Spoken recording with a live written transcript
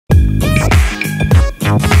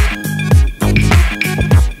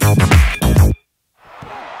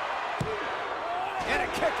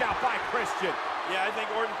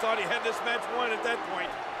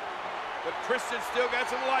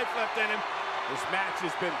This match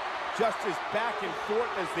has been just as back and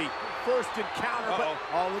forth as the first encounter. But,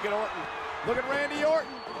 oh, look at Orton. Look at Randy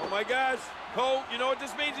Orton. Oh, my gosh. Cole, you know what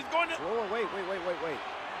this means? He's going to... Whoa, wait.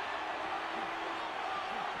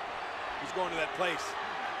 He's going to that place.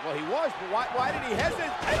 Well, he was, but why did he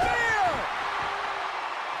hesitate? Here!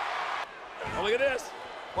 Oh, look at this.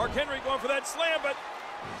 Mark Henry going for that slam, but...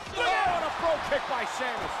 Look out! A pro kick by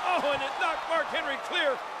Sheamus. Oh, and it knocked Mark Henry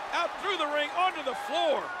clear out through the ring onto the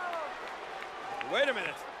floor. Wait a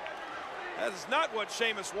minute. That is not what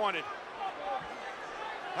Sheamus wanted.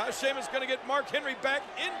 How's Sheamus going to get Mark Henry back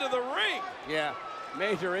into the ring? Yeah,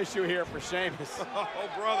 major issue here for Sheamus. Oh,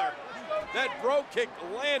 brother. That bro kick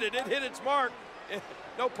landed. It hit its mark.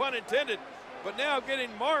 No pun intended. But now getting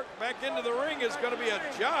Mark back into the ring is going to be a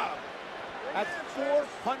job. That's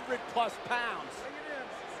 400+ pounds.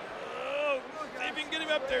 Oh, see if you can get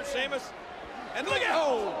him up there, Sheamus. And look at...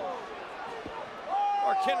 Oh!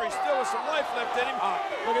 Mark Henry still with some life left in him.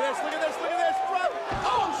 Look at this. Front.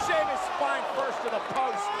 Oh, Sheamus spine first to the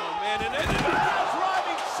post. Oh, man. And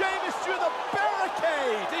driving Sheamus through the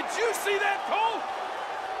barricade. Did you see that, Cole?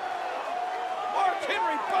 Mark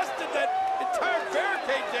Henry busted that entire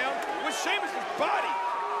barricade down with Sheamus's body.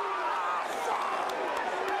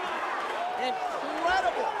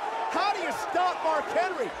 Incredible. How do you stop Mark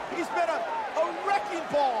Henry? He's been a wrecking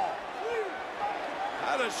ball.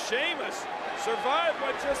 How does Sheamus survive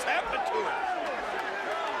what just happened to him?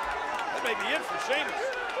 That may be it for Sheamus.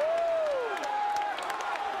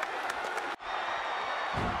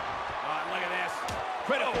 Oh, look at this.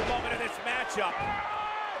 Critical moment in this matchup.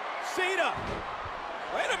 Cena.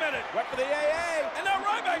 Wait a minute. Went for the AA. And now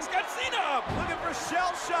Ryback's got Cena up. Looking for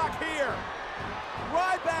shell shock here.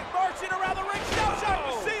 Ryback marching around the ring. Shell shock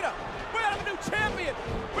to Cena. We have a new champion.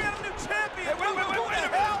 Hey, wait a minute.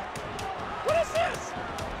 What is this?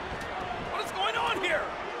 What is going on here?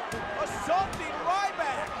 Assaulting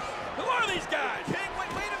Ryback. Who are these guys? King, wait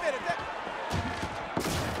a minute. That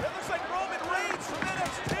looks like Roman Reigns from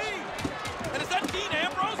NXT. And is that Dean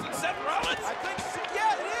Ambrose and Seth Rollins? I think so.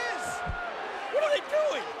 Yeah, it is. What are they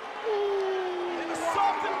doing? They've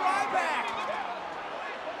assaulted Ryback.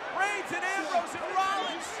 Reigns and Ambrose and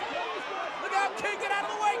Rollins. Look out, King. Get out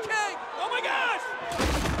of the way, King. Oh, my gosh.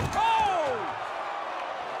 Oh!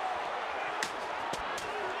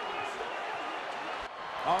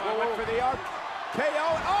 Oh, went for the RKO.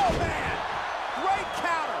 Oh, man. Great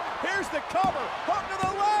counter. Here's the cover. Hook to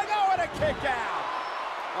the leg. Oh, and a kick out.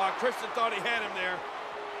 Oh, Christian thought he had him there.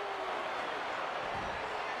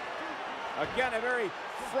 Again, a very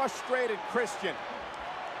frustrated Christian.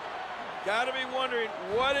 Got to be wondering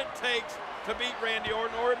what it takes to beat Randy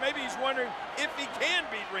Orton, or maybe he's wondering if he can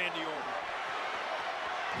beat Randy Orton.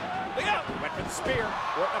 Look out! Went for the spear.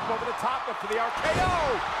 Orton up over the top, went for the RKO.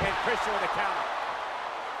 And Christian with a counter.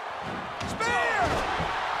 Spear!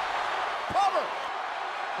 Cover!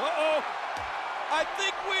 Uh-oh. I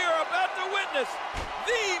think we are about to witness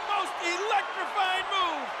the most electrifying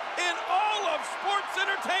move in all of sports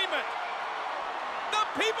entertainment. The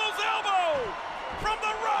People's Elbow from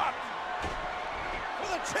The Rock. For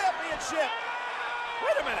the championship.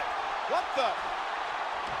 Wait a minute. What the?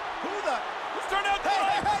 Who's turned out? Hey,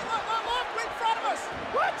 look, in front of us.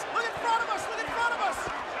 What? Look in front of us.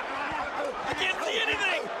 I can't see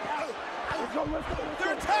anything.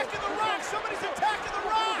 They're attacking The Rock. Somebody's attacking The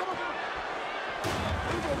Rock.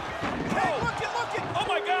 Hey, look it. Oh,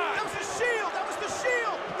 my God. That was the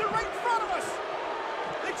shield. They're right in front of us.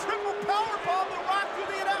 They triple powerbomb The Rock through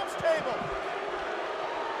the announce table.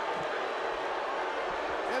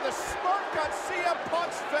 And the smirk on CM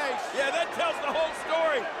Punk's face. Yeah, that tells the whole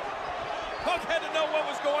story. Punk had to know what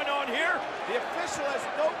was going on here. The official has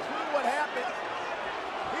no clue what happened.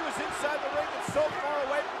 He was inside the ring and so far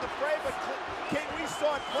away from the fray, but King, we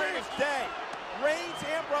saw it clear as day. Reigns,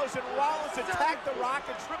 Ambrose, and Rollins attacked The Rock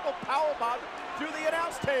and triple powerbomb through the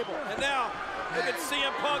announce table. And now, look at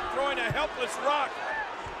CM Punk throwing a helpless Rock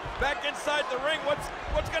back inside the ring. What's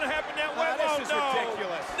going to happen now? This is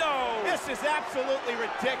ridiculous. No. This is absolutely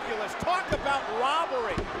ridiculous. Talk about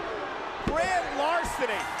robbery. Grand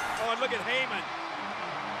larceny. Oh, and look at Heyman.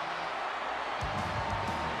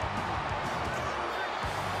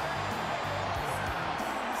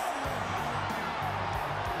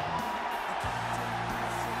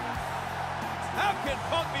 How can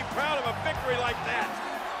Punk be proud of a victory like that?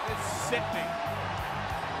 It's sickening.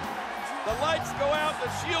 The lights go out,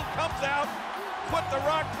 the shield comes out, put The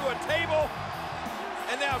Rock through a table,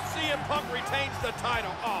 and now CM Punk retains the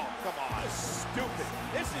title. Oh, come on. This is stupid.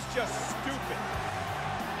 This is just stupid.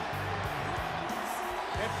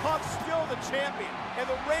 And Punk's still the champion, and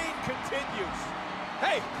the reign continues.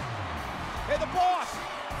 Hey, the boss.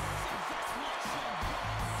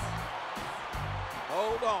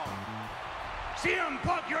 wrong. CM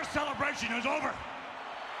Punk, your celebration is over.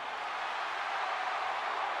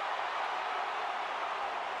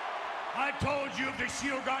 I told you if the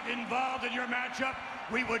Shield got involved in your matchup,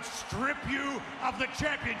 we would strip you of the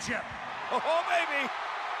championship. Oh, baby.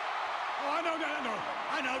 Oh,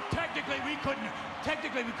 I know. Technically, we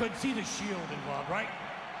couldn't see the Shield involved, right?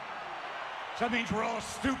 So that means we're all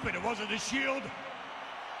stupid. It wasn't the Shield.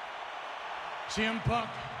 CM Punk,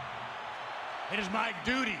 it is my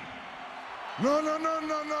duty. No.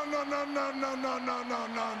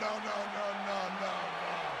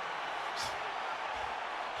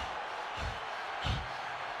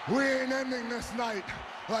 We ain't ending this night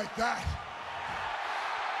like that.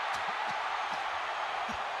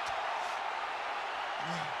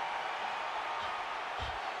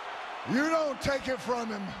 You don't take it from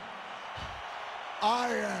him. I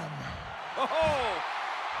am. Oh!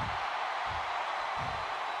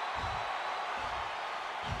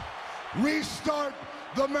 Restart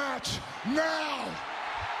the match now!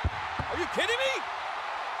 Are you kidding me?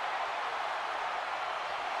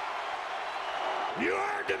 You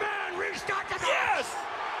heard the man! Restart the match! Yes!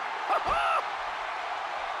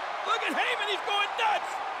 Look at Heyman, he's going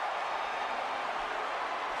nuts!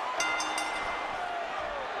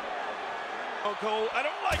 Oh, Cole, I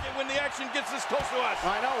don't like it when the action gets this close to us.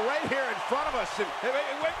 I know, right here in front of us. And Hey,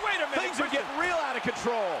 wait a minute. things are getting real out of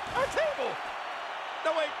control. Our table.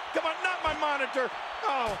 No, wait, come on, not my monitor.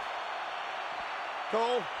 Oh.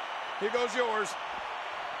 Cole, here goes yours.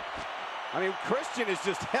 I mean, Christian is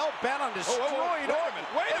just hell-bent on destroying Orton.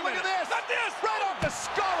 Wait a Look minute. at this. Not this. Right off the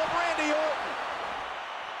skull of Randy Orton.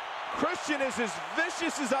 Christian is as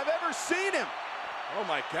vicious as I've ever seen him. Oh,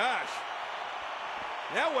 my gosh.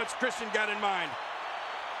 Now what's Christian got in mind?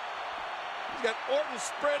 He's got Orton's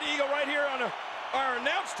spread eagle right here on our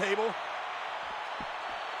announce table.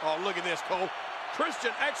 Oh, look at this, Cole.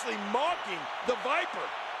 Christian actually mocking the Viper.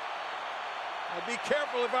 Now be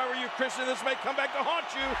careful if I were you, Christian. This may come back to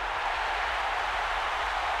haunt you.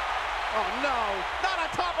 Oh, no. Not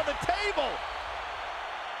on top of the table.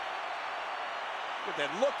 Look at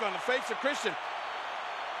that look on the face of Christian.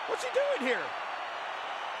 What's he doing here?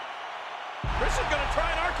 Christian's gonna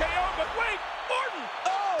try an RKO, but wait, Orton!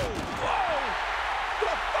 Oh! Whoa! The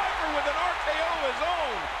Viper with an RKO of his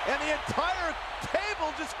own! And the entire table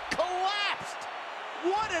just collapsed.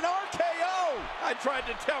 What an RKO! I tried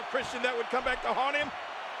to tell Christian that would come back to haunt him.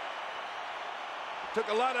 Took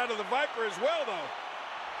a lot out of the Viper as well, though.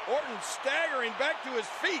 Orton staggering back to his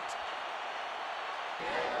feet.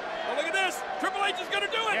 Oh, look at this! Triple H is gonna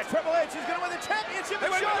do it! Yeah, Triple H is gonna win the championship. Hey,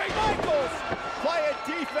 wait, Shawn wait. Michaels playing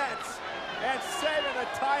defense and saving the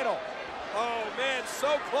title. Oh, man,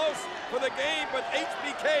 so close for the game, but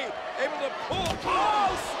HBK able to pull. Oh,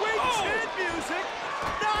 sweet chin music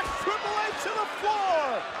knocks Triple H to the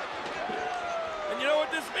floor. And you know what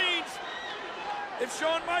this means? If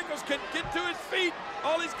Shawn Michaels can get to his feet,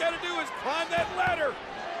 all he's got to do is climb that ladder.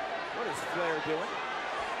 What is Flair doing?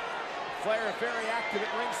 Flair very active at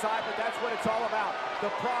ringside, but that's what it's all about. The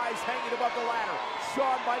prize hanging above the ladder.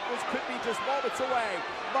 Shawn Michaels could be just moments away.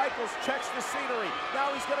 Michaels checks the scenery.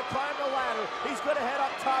 Now he's going to climb the ladder. He's going to head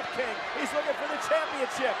up top, King. He's looking for the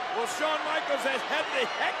championship. Well, Shawn Michaels has had the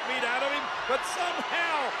heck beat out of him, but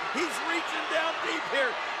somehow he's reaching down deep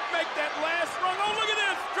here. Make that last rung. Oh, look at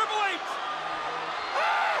this. Triple H.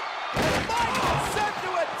 Ah! Michaels sent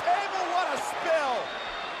to a table. What a spill.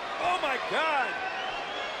 Oh, my God.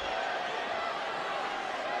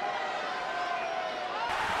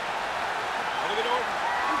 Look at Orton.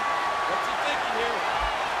 What's he thinking here?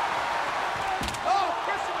 Oh,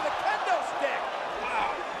 Christian with a kendo stick.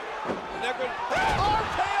 Wow. Never.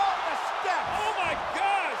 RKO on the steps. Oh my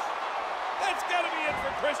gosh! That's got to be it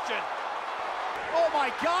for Christian. Oh my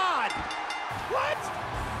God. What?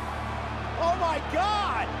 Oh my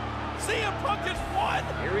God. CM Punk has won.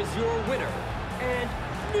 Here is your winner and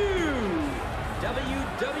new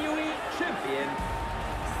WWE Champion,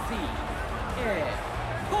 CM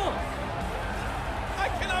Punk. I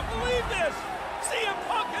cannot believe this. CM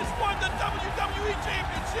Punk has won the WWE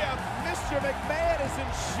Championship. Mr. McMahon is in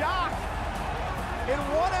shock. In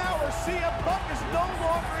 1 hour, CM Punk is no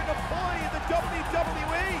longer an employee of the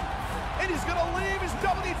WWE, and he's going to leave as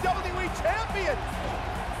WWE Champion.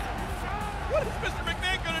 What is Mr.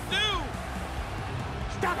 McMahon going to do?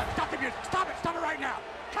 Stop it! Stop the music! Stop it! Stop it right now!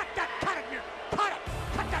 Cut that! Cut it, music! Cut it!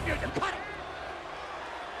 Cut that music! Cut it!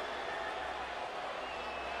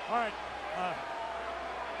 All right.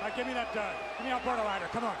 Give me Alberto ladder.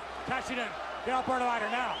 Come on. Cash it in. Get Alberto ladder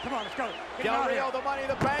now. Come on, let's go. Get Del Rio, the Money in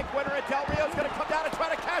the Bank winner, and Del Rio's going to come down and try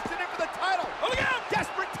to cash it in for the title. Oh, look out!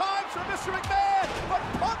 Desperate times for Mr. McMahon, but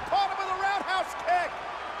Punk caught him with a roundhouse kick.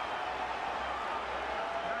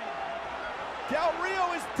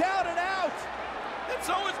 and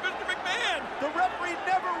so is Mr. McMahon. The referee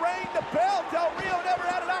never rang the bell. Del Rio never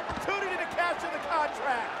had an opportunity to cash in the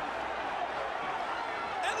contract.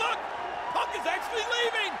 And look, Punk is actually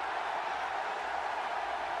leaving.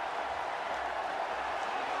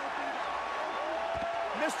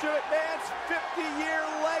 Mr. McMahon's 50-year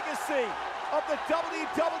legacy of the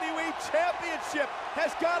WWE Championship has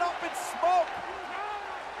gone up in smoke.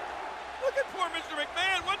 Look at poor Mr.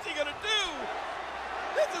 McMahon. What's he gonna do?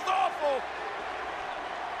 This is awful.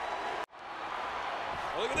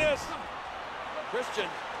 Look at this. Christian.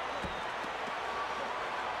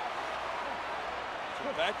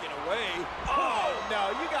 Backing away. Oh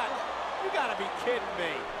no, you gotta be kidding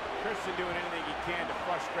me. Christian doing anything he can to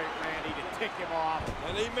frustrate Randy, to tick him off.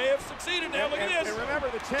 And he may have succeeded now. Look at this. And remember,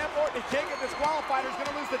 the champ Orton, he can't get disqualified, he's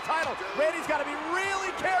gonna lose the title. Randy's gotta be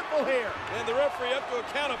really careful here. And the referee up to a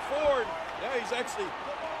count of 4. Now he's actually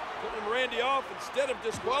putting Randy off instead of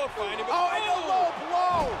disqualifying him. Oh, and a low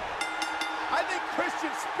blow. I think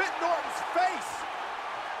Christian spit in Orton's face.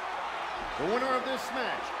 The winner of this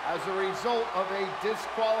match as a result of a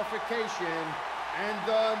disqualification and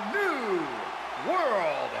the new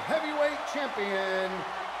World Heavyweight Champion,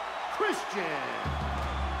 Christian.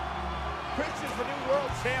 Christian's the new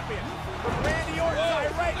world champion. From Randy Orton,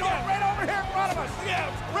 right over here in front of us. Yeah.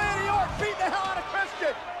 Randy Orton beat the hell out of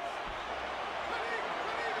Christian.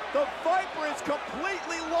 The Viper is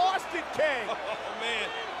completely lost it, King. Oh, man.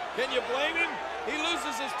 Can you blame him? He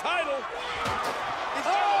loses his title. He's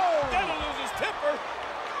gonna lose his temper.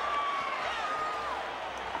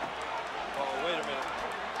 Oh, wait a minute.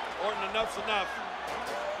 Orton, enough's enough.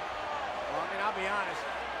 Well, I mean, I'll be honest.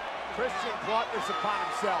 Christian brought this upon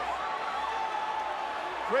himself.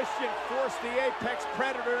 Christian forced the Apex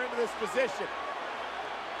Predator into this position.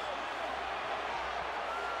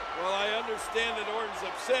 Well, I understand that Orton's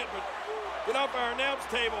upset, but get off our announce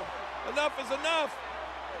table. Enough is enough.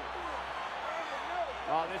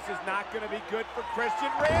 Oh, this is not going to be good for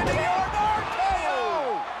Christian. Randy Orton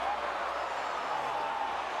RKO!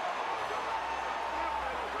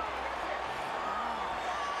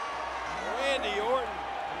 Randy Orton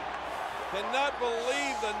cannot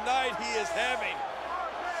believe the night he is having.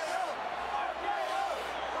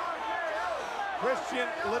 Christian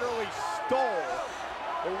literally stole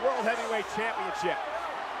the World Heavyweight Championship.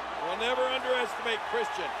 We'll never underestimate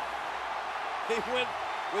Christian. He went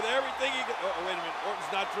with everything he could. Oh, wait a minute.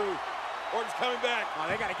 Orton's not through. Orton's coming back. Oh,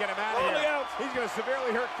 they got to get him out of here. Out. He's going to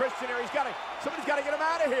severely hurt Christian here. Somebody's got to get him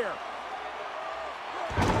out of here.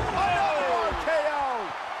 Oh, RKO!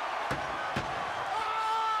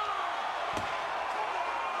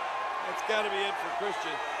 That's got to be it for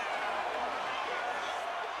Christian.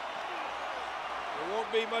 There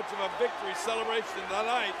won't be much of a victory celebration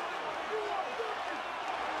tonight.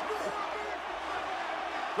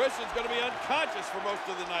 Christian's going to be unconscious for most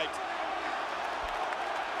of the night.